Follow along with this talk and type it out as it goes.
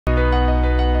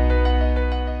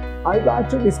I'd like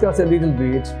to discuss a little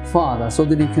bit further so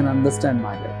that you can understand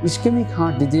my life. Ischemic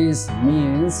heart disease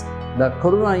means the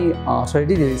coronary artery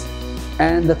disease,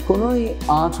 and the coronary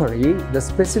artery, the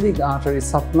specific artery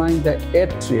supplying the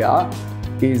atria,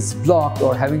 is blocked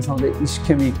or having some of the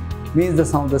ischemic, means the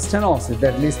some of the stenosis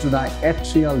that leads to the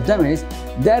atrial damage,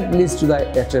 that leads to the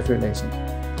atrial fibrillation.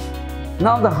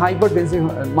 Now the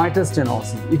hypertensive mitral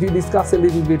stenosis, if you discuss a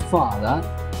little bit further,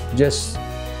 just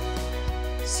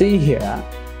see here,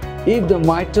 if the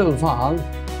mitral valve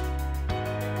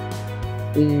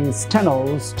is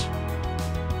stenosed,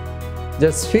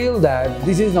 just feel that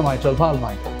this is the mitral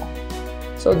valve.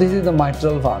 So this is the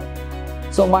mitral valve.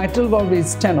 So mitral valve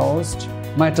is stenosed,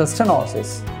 mitral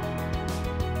stenosis.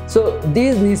 So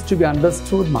this needs to be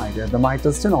understood, my dear. The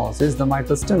mitral stenosis,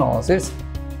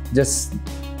 just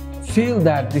feel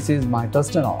that this is mitral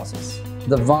stenosis.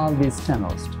 The valve is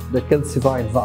stenosed, the calcified valve.